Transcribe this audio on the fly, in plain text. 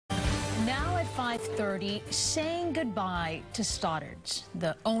Now at 5:30, saying goodbye to Stoddard's.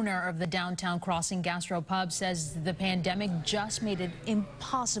 The owner of the downtown Crossing gastropub says the pandemic just made it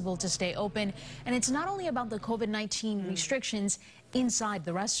impossible to stay open. And it's not only about the COVID-19 restrictions inside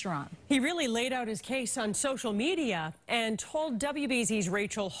the restaurant. He really laid out his case on social media and told WBZ's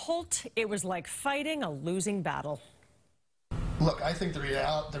Rachel Holt it was like fighting a losing battle. Look, I think the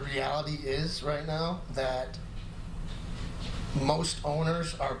reality is right now that most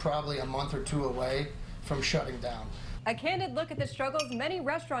owners are probably a month or two away from shutting down. A candid look at the struggles many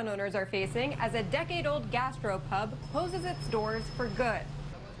restaurant owners are facing as a decade-old gastropub closes its doors for good.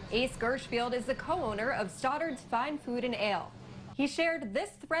 Ace Gershfield is the co-owner of Stoddard's Fine Food and Ale. He shared this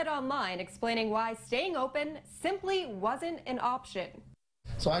thread online explaining why staying open simply wasn't an option.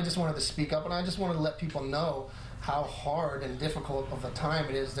 So I just wanted to speak up, and I just wanted to let people know how hard and difficult of a time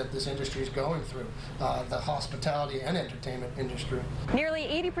it is that this industry is going through, the hospitality and entertainment industry. Nearly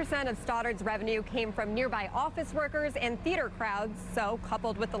 80% of Stoddard's revenue came from nearby office workers and theater crowds, so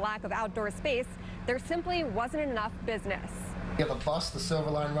coupled with the lack of outdoor space, there simply wasn't enough business. We have a bus, the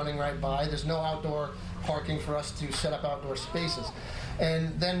Silver Line, running right by. There's no outdoor parking for us to set up outdoor spaces.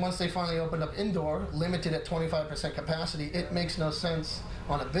 And then once they finally opened up indoor, limited at 25% capacity, it makes no sense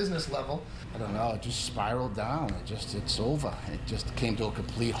on a business level. I don't know, it just spiraled down. It's over. It just came to a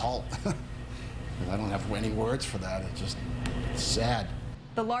complete halt. I don't have any words for that. It's sad.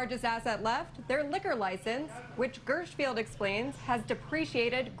 The largest asset left, their liquor license, which Gershfield explains has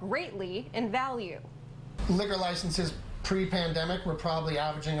depreciated greatly in value. Liquor licenses pre-pandemic were probably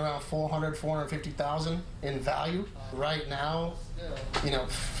averaging around $400,000, $450,000 in value. Right now, you know,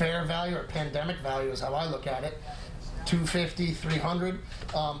 fair value or pandemic value is how I look at it. $250,000,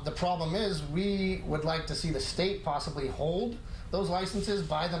 $300,000. The problem is we would like to see the state possibly hold those licenses,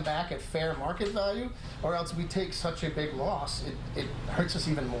 buy them back at fair market value, or else we take such a big loss, it hurts us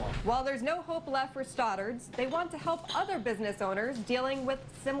even more. While there's no hope left for Stoddard's, they want to help other business owners dealing with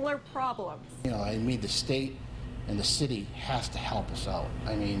similar problems. You know, I mean, the state and the city has to help us out.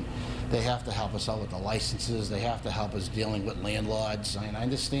 I mean, they have to help us out with the licenses. They have to help us dealing with landlords. I mean, I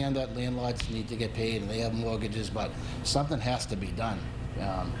understand that landlords need to get paid and they have mortgages, but something has to be done.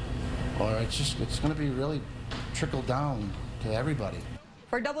 Or it's going to be really trickle down to everybody.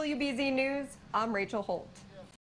 For WBZ News, I'm Rachel Holt.